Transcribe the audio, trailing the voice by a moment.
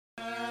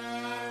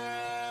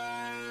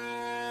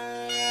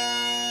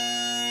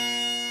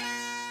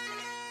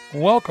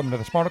Welcome to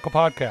the Smarticle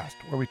podcast,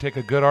 where we take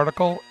a good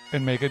article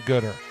and make it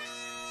gooder.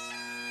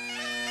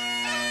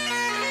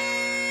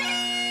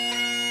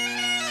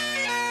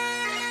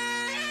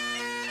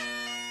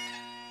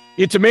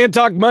 It's a Man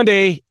Talk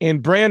Monday,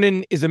 and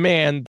Brandon is a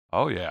man.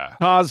 Oh, yeah.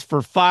 Pause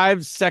for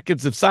 5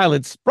 seconds of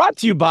silence, brought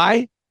to you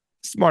by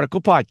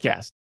Smarticle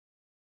Podcast.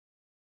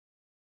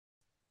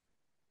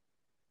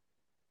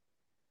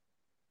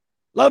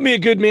 Love me a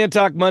good Man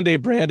Talk Monday,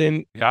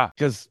 Brandon. Yeah.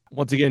 Because,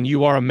 once again,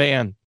 you are a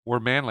man. We're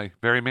manly,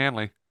 very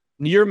manly.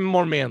 You're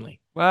more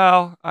manly.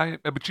 Well,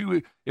 but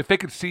you, if they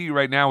could see you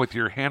right now with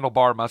your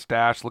handlebar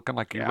mustache looking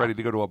like you're ready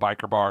to go to a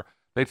biker bar,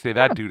 they'd say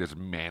that dude is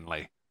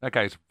manly. That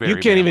guy's very You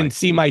can't manly. even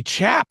see my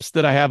chaps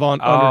that I have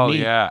on Oh,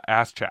 underneath. yeah,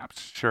 ass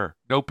chaps. Sure.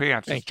 No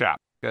pants, just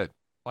chaps. Good.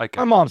 Like it.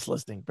 My mom's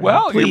listening, Brandon.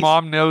 Well, Please. your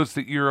mom knows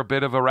that you're a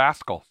bit of a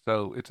rascal,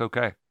 so it's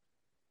okay.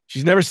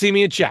 She's never seen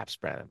me in chaps,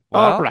 Brandon.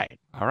 Well, All right.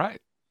 All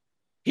right.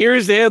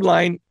 Here's the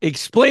headline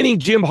explaining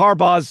Jim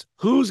Harbaugh's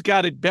Who's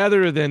Got It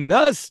Better Than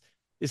Us.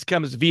 This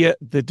comes via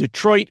the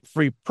Detroit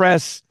Free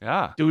Press.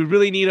 Yeah. Do we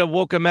really need a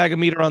woke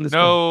meter on this?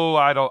 No,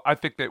 I don't. I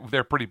think that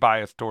they're pretty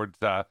biased towards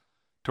the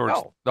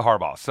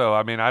Harbaugh. So,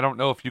 I mean, I don't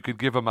know if you could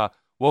give them a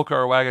woke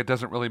or a wag. It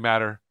doesn't really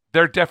matter.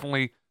 They're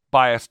definitely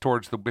biased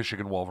towards the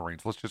Michigan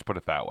Wolverines. Let's just put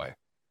it that way.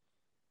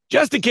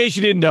 Just in case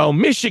you didn't know,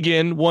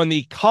 Michigan won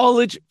the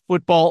college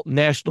football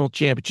national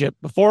championship.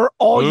 Before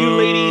all you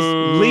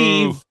ladies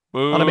leave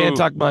on a Man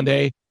Talk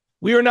Monday,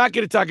 we are not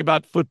going to talk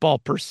about football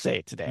per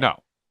se today. No.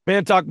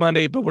 Man Talk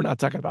Monday, but we're not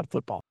talking about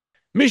football.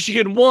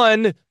 Michigan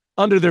won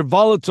under their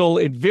volatile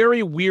and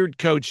very weird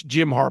coach,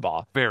 Jim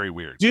Harbaugh. Very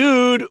weird.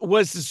 Dude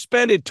was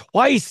suspended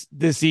twice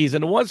this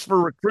season, once for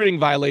recruiting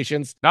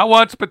violations. Not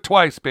once, but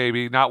twice,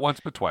 baby. Not once,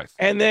 but twice.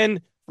 And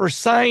then for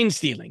sign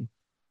stealing.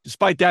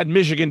 Despite that,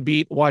 Michigan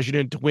beat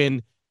Washington to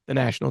win the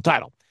national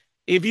title.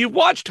 If you've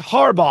watched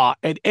Harbaugh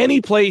at any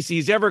place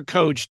he's ever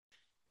coached,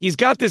 he's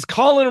got this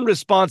call and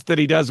response that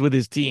he does with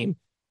his team.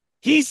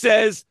 He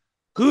says,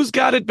 "Who's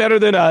got it better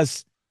than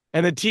us?"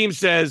 And the team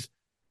says,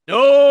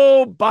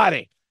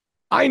 "Nobody."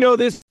 I know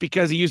this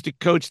because he used to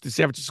coach the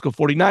San Francisco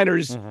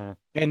 49ers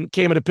and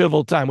came at a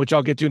pivotal time, which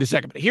I'll get to in a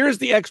second. But here's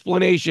the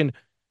explanation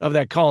of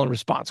that call and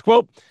response.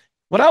 Quote,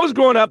 "When I was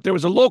growing up, there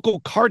was a local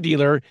car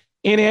dealer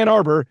in Ann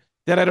Arbor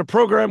that had a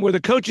program where the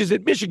coaches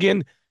at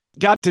Michigan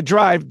got to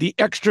drive the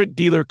extra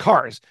dealer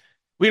cars.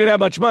 We didn't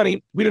have much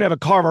money. We didn't have a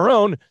car of our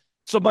own.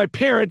 So my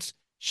parents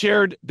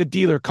shared the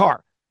dealer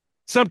car.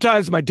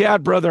 Sometimes my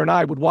dad, brother, and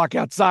I would walk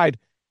outside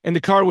and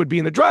the car would be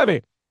in the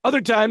driveway.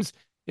 Other times,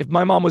 if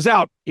my mom was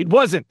out, it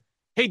wasn't.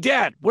 Hey,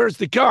 Dad, where's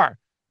the car?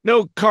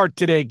 No car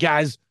today,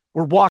 guys.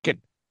 We're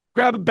walking.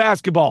 Grab a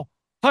basketball.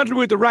 100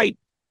 with the right,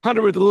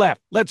 100 with the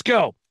left. Let's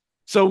go."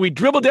 So we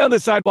dribble down the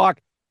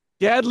sidewalk,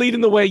 Dad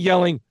leading the way,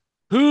 yelling,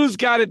 "Who's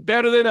got it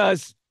better than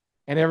us?"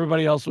 And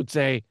everybody else would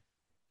say,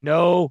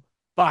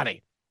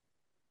 "Nobody."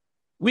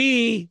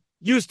 We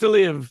used to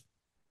live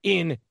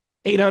in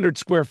 800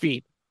 square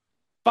feet,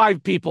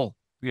 5 people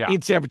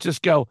in San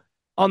Francisco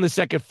on the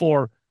second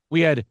floor.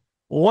 We had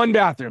one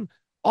bathroom.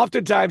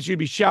 Oftentimes you'd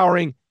be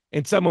showering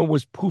and someone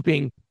was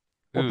pooping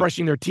or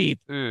brushing their teeth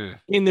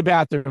in the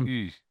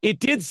bathroom. It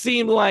did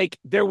seem like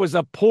there was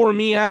a poor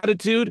me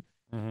attitude,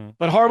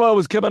 but Harbaugh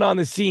was coming on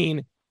the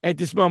scene at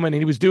this moment,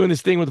 and he was doing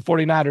this thing with the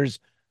 49ers.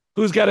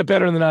 Who's got it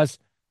better than us?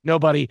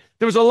 Nobody.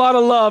 There was a lot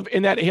of love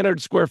in that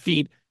 800 square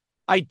feet.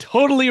 I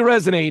totally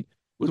resonate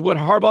with what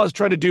Harbaugh is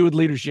trying to do with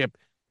leadership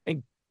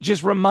and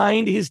just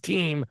remind his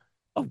team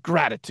of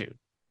gratitude.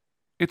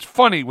 It's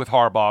funny with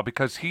Harbaugh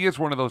because he is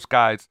one of those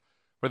guys,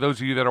 for those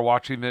of you that are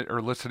watching that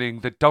or listening,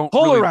 that don't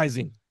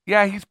polarizing.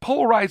 Yeah, he's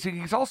polarizing.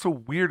 He's also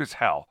weird as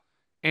hell.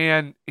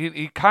 And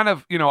he kind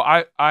of,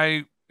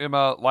 I am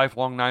a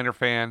lifelong Niner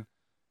fan,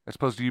 as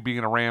opposed to you being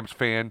a Rams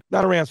fan.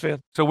 Not a Rams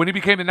fan. So when he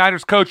became the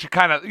Niners coach, you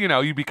kind of,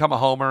 you become a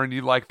homer and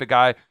you like the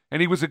guy.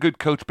 And he was a good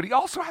coach, but he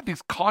also had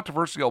these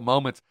controversial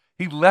moments.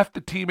 He left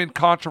the team in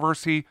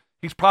controversy.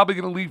 He's probably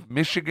going to leave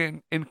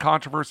Michigan in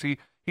controversy.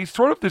 He's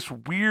sort of this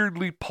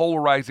weirdly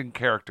polarizing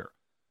character.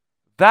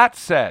 That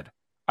said,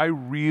 I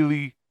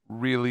really,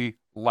 really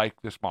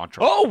like this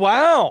mantra. Oh,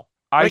 wow.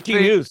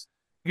 Breaking news.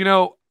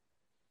 It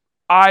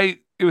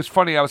was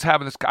funny. I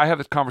have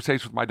this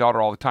conversation with my daughter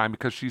all the time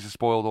because she's a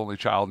spoiled only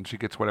child and she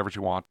gets whatever she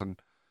wants.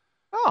 And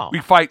we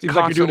fight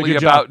constantly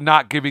about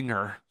not giving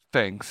her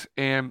things.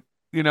 And,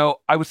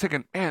 I was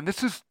thinking, man,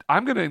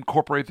 I'm going to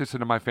incorporate this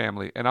into my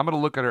family. And I'm going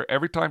to look at her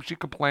every time she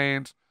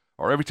complains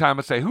or every time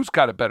I say, "Who's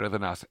got it better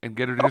than us?" and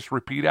get her to just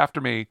repeat after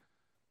me,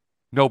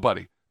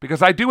 "Nobody."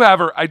 Because I do have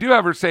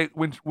her say,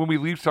 when we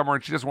leave somewhere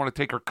and she doesn't want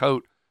to take her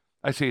coat,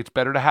 I say, "It's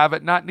better to have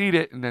it, not need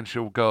it." And then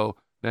she'll go,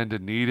 "Than to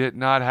need it,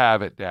 not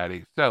have it,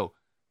 Daddy." So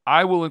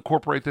I will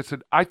incorporate this.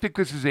 And I think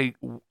this is a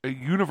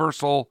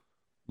universal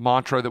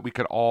mantra that we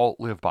could all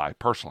live by,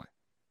 personally.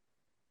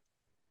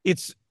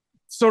 It's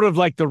sort of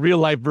like the real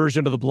life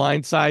version of The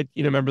Blind Side.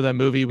 Remember that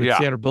movie with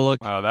Sandra Bullock?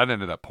 Oh, that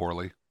ended up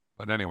poorly.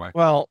 But anyway.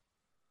 Well,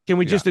 can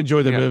we just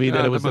enjoy the movie?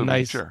 That it was a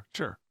nice. Sure.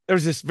 There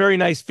was this very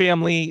nice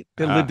family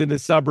that lived in the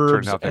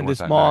suburbs, and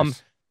this mom.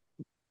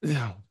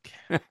 Nice.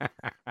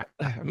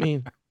 I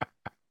mean,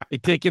 They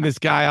taking this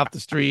guy off the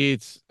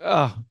streets.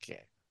 Oh,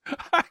 okay.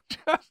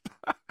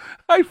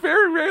 I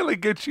very rarely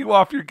get you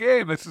off your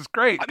game. This is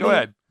great. Go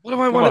ahead. What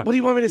do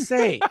you want me to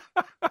say?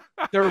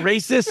 They're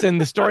racist, and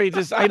the story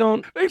I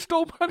don't. They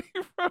stole money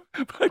from.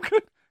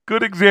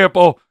 Good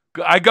example.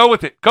 I go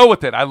with it. Go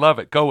with it. I love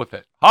it. Go with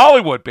it.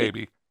 Hollywood,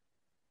 baby.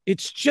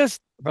 It's just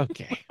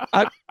okay.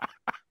 I'm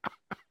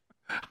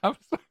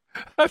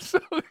so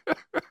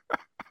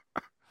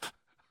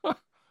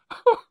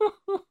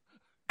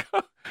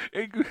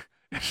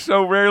it's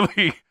so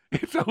rarely.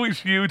 It's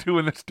always you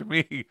doing this to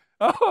me.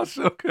 Oh,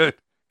 so good.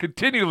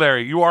 Continue,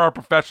 Larry. You are a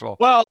professional.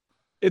 Well,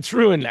 it's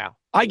ruined now.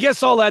 I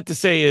guess all that to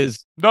say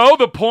is... No,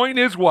 the point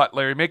is what,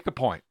 Larry? Make the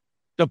point.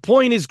 The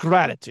point is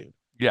gratitude.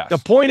 Yes. The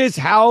point is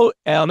how,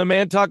 on a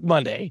Man Talk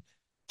Monday,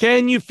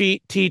 can you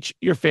teach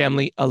your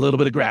family a little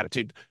bit of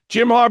gratitude?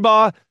 Jim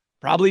Harbaugh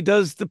probably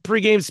does the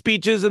pregame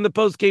speeches and the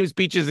postgame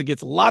speeches and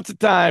gets lots of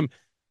time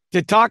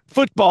to talk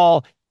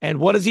football. And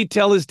what does he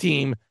tell his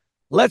team?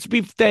 Let's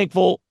be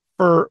thankful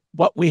for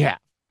what we have.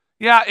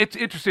 Yeah, it's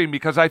interesting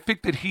because I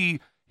think that he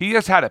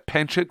has had a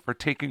penchant for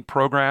taking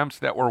programs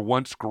that were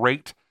once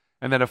great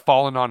and that have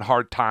fallen on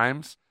hard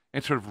times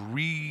and sort of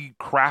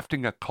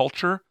recrafting a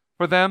culture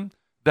for them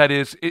that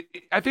is,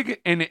 I think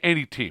in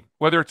any team,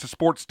 whether it's a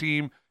sports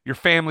team, your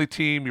family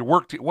team, your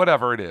work team,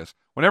 whatever it is,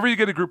 whenever you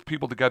get a group of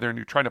people together and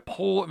you're trying to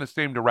pull in the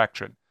same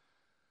direction,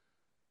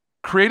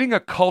 creating a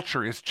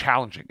culture is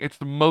challenging. It's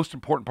the most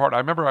important part. I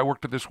remember I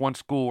worked at this one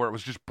school where it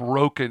was just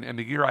broken, and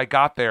the year I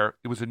got there,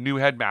 it was a new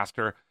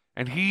headmaster,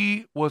 and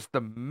he was the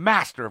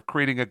master of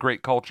creating a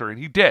great culture, and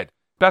he did.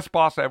 Best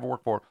boss I ever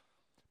worked for.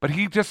 But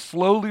he just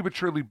slowly but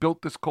surely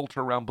built this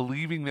culture around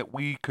believing that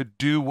we could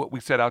do what we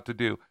set out to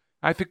do.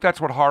 I think that's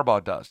what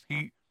Harbaugh does.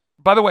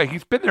 By the way,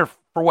 he's been there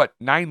for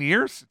 9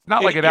 years? It's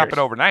not like it happened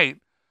overnight.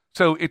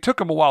 So it took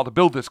him a while to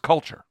build this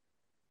culture.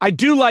 I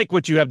do like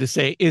what you have to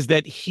say is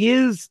that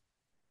his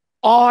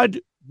odd,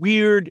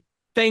 weird,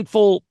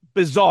 thankful,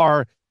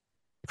 bizarre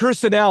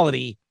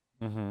personality,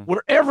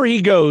 wherever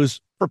he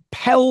goes,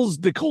 propels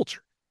the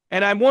culture.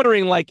 And I'm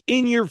wondering, like,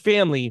 in your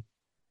family,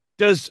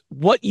 does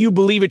what you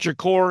believe at your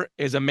core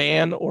as a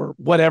man or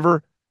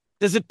whatever,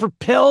 does it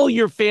propel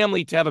your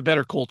family to have a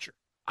better culture?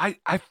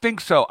 I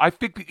think so. I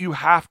think that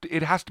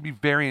it has to be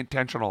very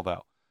intentional,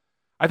 though.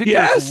 I think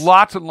there's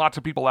lots and lots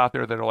of people out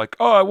there that are like,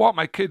 oh, I want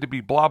my kid to be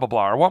blah, blah,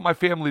 blah. Or I want my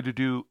family to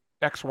do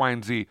X, Y,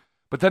 and Z.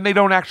 But then they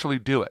don't actually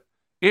do it.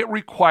 It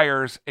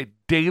requires a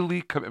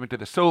daily commitment to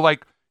this. So,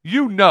 like,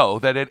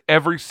 that at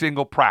every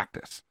single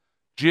practice,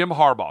 Jim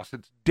Harbaugh,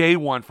 since day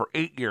one for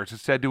 8 years,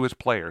 has said to his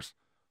players,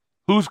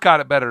 who's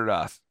got it better than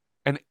us?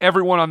 And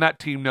everyone on that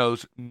team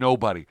knows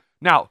nobody.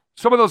 Now,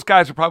 some of those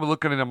guys are probably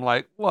looking at him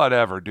like,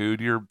 whatever,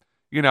 dude.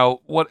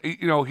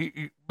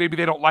 Maybe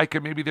they don't like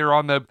him. Maybe they're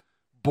on the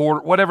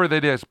board, whatever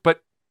that is.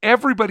 But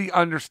everybody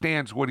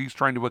understands what he's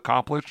trying to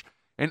accomplish,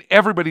 and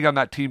everybody on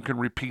that team can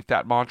repeat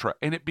that mantra.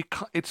 And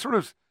it sort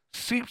of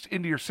seeps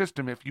into your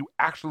system if you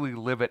actually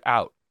live it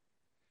out.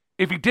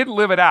 If he didn't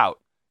live it out,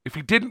 if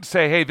he didn't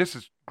say, hey, this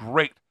is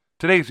great,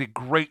 today's a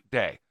great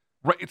day.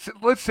 Right?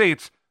 Let's say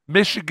it's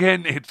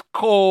Michigan, it's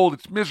cold,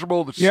 it's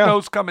miserable, the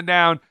snow's coming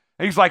down,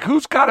 and he's like,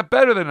 who's got it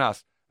better than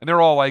us? And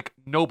they're all like,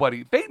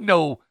 nobody. They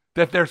know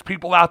that there's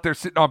people out there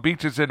sitting on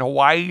beaches in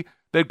Hawaii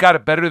that got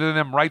it better than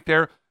them right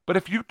there. But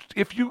if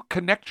you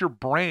connect your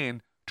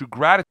brain to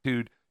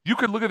gratitude, you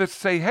could look at this and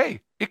say,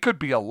 hey, it could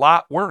be a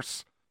lot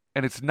worse.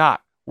 And it's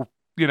not.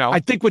 I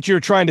think what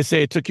you're trying to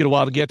say, it took you a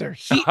while to get there.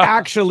 He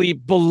actually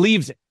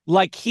believes it.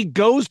 Like, he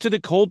goes to the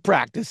cold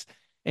practice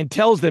and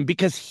tells them,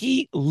 because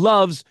he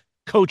loves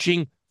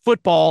coaching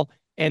football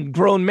and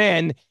grown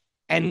men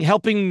and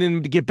helping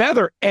them to get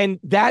better. And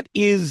that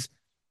is,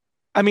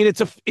 I mean,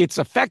 it's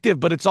effective,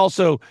 but it's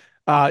also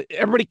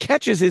everybody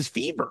catches his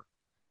fever.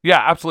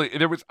 Yeah,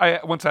 absolutely. I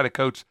once had a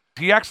coach.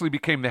 He actually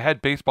became the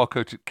head baseball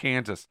coach at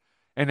Kansas,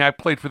 and I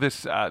played for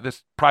this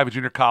private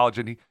junior college.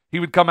 And he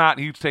would come out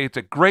and he'd say, "It's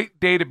a great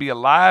day to be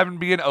alive and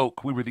be an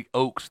Oak." We were the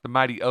Oaks, the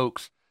mighty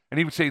Oaks, and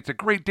he would say, "It's a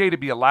great day to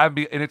be alive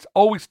and it's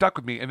always stuck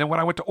with me." And then when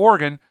I went to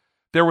Oregon,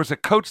 there was a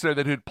coach there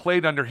that had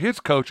played under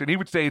his coach, and he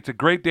would say, "It's a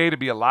great day to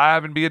be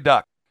alive and be a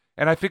Duck."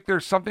 And I think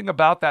there's something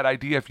about that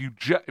idea. If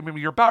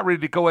you're about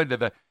ready to go into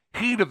the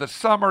heat of the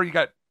summer, you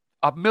got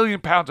 1,000,000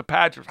 pounds of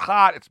pads, it's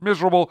hot, it's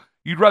miserable.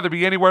 You'd rather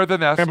be anywhere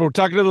than this. Remember, we're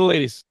talking to the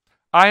ladies.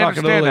 I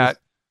understand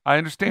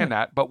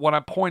that. But what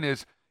my point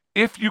is,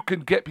 if you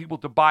can get people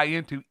to buy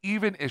into,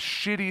 even as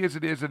shitty as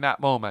it is in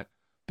that moment,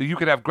 that you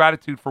can have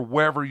gratitude for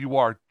wherever you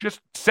are, just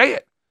say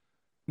it.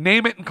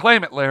 Name it and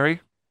claim it,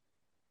 Larry.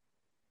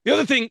 The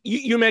other thing,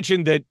 you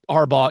mentioned that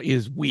Harbaugh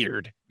is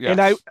weird. Yes,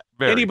 and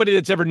very. Anybody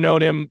that's ever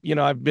known him,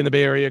 I've been in the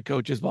Bay Area,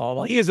 coaches, blah, blah,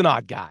 blah. He is an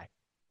odd guy.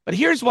 But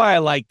here's why I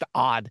like the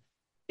odd,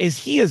 is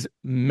he is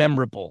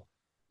memorable.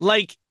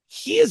 Like,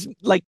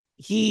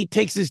 he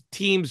takes his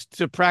teams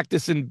to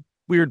practice in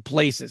weird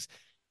places.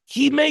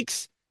 He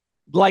makes,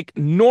 like,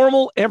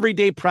 normal,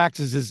 everyday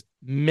practices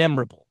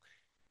memorable.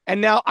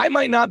 And now, I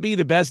might not be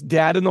the best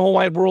dad in the whole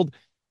wide world,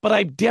 but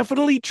I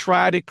definitely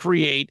try to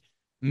create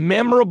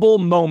memorable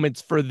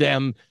moments for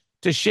them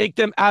to shake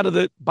them out of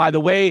the, by the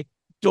way,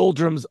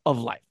 doldrums of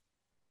life.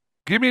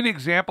 Give me an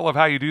example of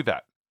how you do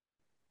that.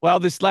 Well,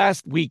 this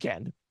last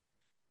weekend,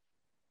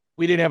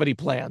 we didn't have any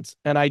plans.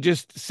 And I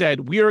just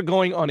said, we are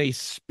going on a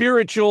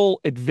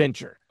spiritual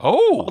adventure.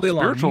 Oh,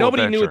 spiritual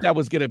Nobody adventure. Knew what that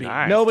was going to be.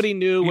 Nice. Nobody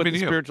knew Even what the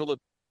spiritual.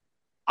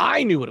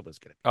 I knew what it was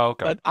going to be. Oh,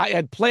 okay. But I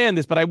had planned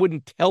this, but I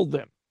wouldn't tell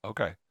them.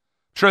 Okay.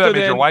 Sure, that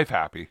made your wife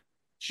happy.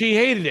 She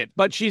hated it,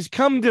 but she's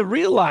come to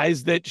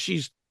realize that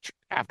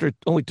after it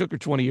only took her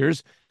 20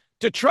 years,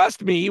 to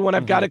trust me when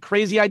I've got a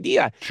crazy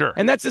idea. Sure.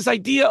 And that's this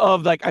idea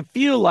of like, I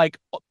feel like,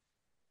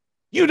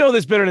 you know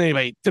this better than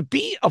anybody, to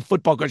be a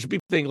football coach,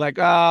 people think like,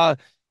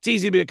 it's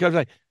easy to be a coach.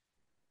 Like,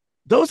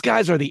 those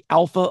guys are the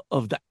alpha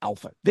of the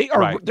alpha. They are.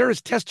 Right. There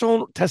is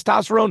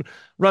testosterone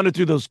running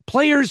through those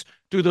players,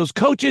 through those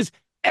coaches,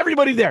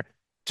 everybody there.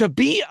 To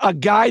be a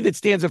guy that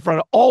stands in front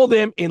of all of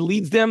them and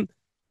leads them,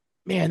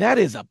 man, that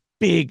is a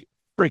big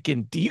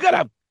freaking deal. You got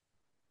a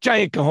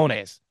giant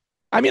cojones.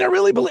 I mean, I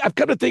really believe, I've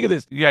come to think of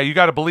this. Yeah, you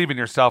got to believe in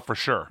yourself for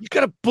sure. You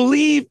got to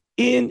believe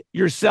in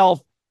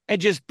yourself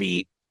and just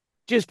be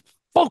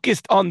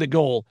focused on the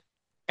goal.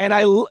 And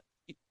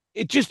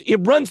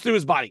it runs through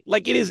his body.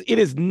 Like it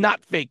is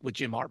not fake with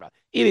Jim Harbaugh.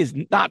 It is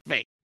not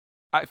fake.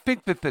 I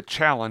think that the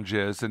challenge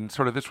is, and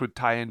sort of this would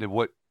tie into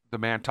what the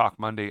Man Talk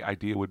Monday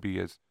idea would be,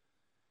 is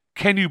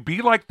can you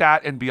be like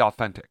that and be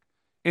authentic?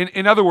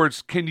 In other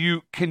words, can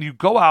you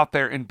go out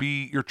there and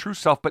be your true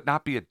self but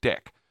not be a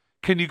dick?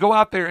 Can you go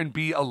out there and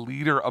be a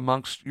leader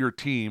amongst your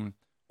team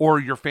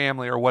or your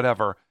family or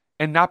whatever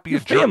and not be a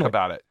jerk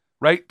about it,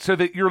 right? So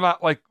that you're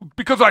not like,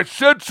 because I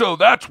said so,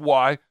 that's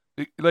why.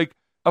 Like,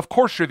 of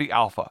course you're the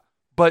alpha,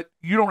 but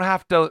you don't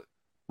have to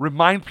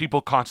remind people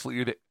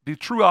constantly that the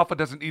true alpha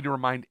doesn't need to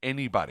remind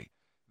anybody.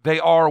 They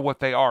are what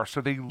they are.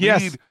 So they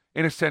lead,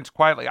 in a sense,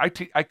 quietly.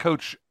 I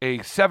coach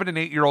a 7 and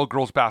 8 year old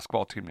girls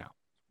basketball team now.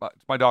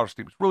 It's my daughter's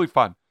team. It's really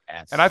fun.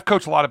 Yes. And I've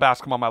coached a lot of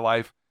basketball in my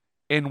life.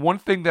 And one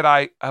thing that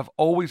I have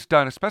always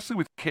done, especially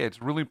with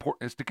kids, really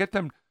important, is to get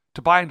them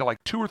to buy into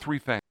like 2 or 3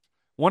 things.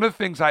 One of the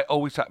things I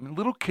always have, I mean,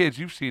 little kids,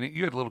 you've seen it,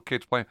 you had little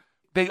kids playing,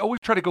 they always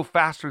try to go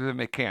faster than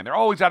they can. They're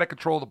always out of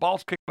control. The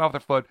ball's kicking off their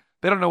foot.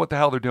 They don't know what the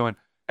hell they're doing.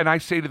 And I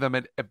say to them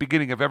at the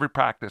beginning of every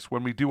practice,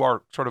 when we do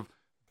our sort of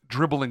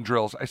dribbling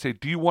drills, I say,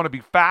 do you want to be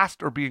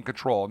fast or be in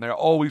control? And they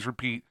always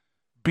repeat,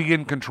 be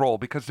in control,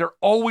 because they're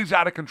always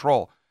out of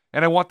control.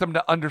 And I want them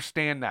to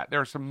understand that.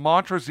 There are some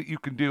mantras that you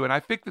can do. And I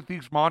think that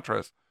these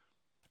mantras,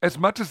 as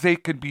much as they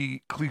can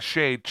be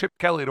cliched, Chip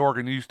Kelly at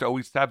Oregon used to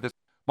always have this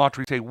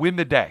mantra, he'd say, win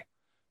the day.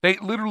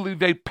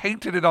 They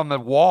painted it on the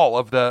wall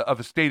of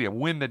the stadium,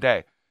 win the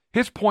day.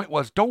 His point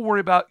was, don't worry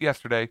about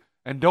yesterday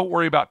and don't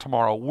worry about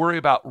tomorrow. Worry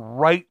about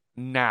right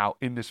now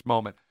in this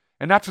moment.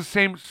 And that's the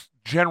same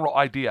general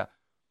idea.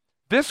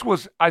 This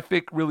was, I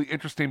think, really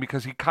interesting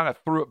because he kind of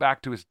threw it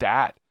back to his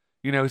dad.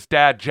 You know, his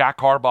dad, Jack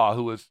Harbaugh,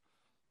 who was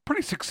a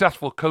pretty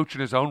successful coach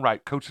in his own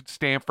right, coached at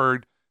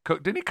Stanford.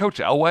 Didn't he coach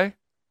Elway?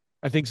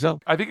 I think so.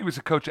 I think he was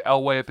a coach at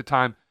Elway at the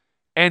time.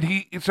 And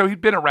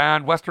he'd been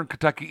around Western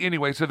Kentucky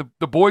anyway. So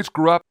the boys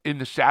grew up in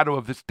the shadow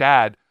of this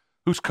dad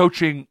who's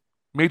coaching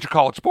major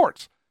college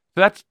sports.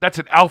 So that's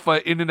an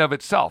alpha in and of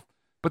itself.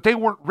 But they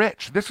weren't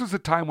rich. This was a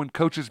time when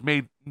coaches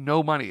made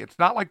no money. It's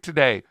not like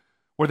today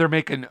where they're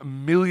making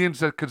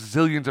millions of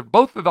gazillions of,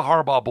 both of the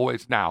Harbaugh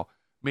boys now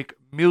make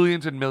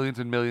millions and millions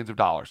and millions of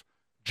dollars.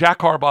 Jack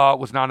Harbaugh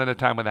was not in a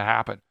time when that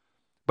happened.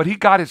 But he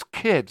got his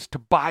kids to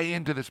buy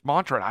into this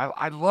mantra. And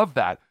I love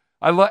that.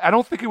 I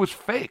don't think it was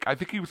fake. I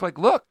think he was like,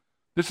 look,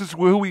 this is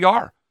who we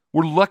are.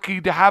 We're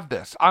lucky to have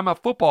this. I'm a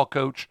football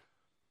coach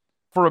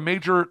for a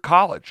major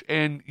college,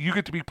 and you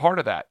get to be part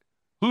of that.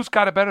 Who's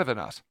got it better than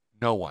us?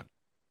 No one.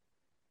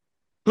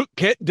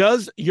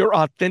 Does your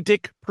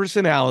authentic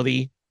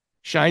personality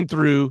shine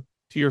through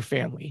to your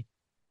family?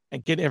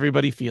 And can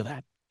everybody feel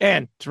that?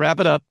 And to wrap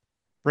it up,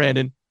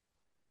 Brandon,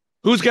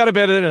 who's got it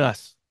better than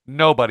us?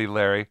 Nobody,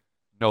 Larry.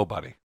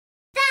 Nobody.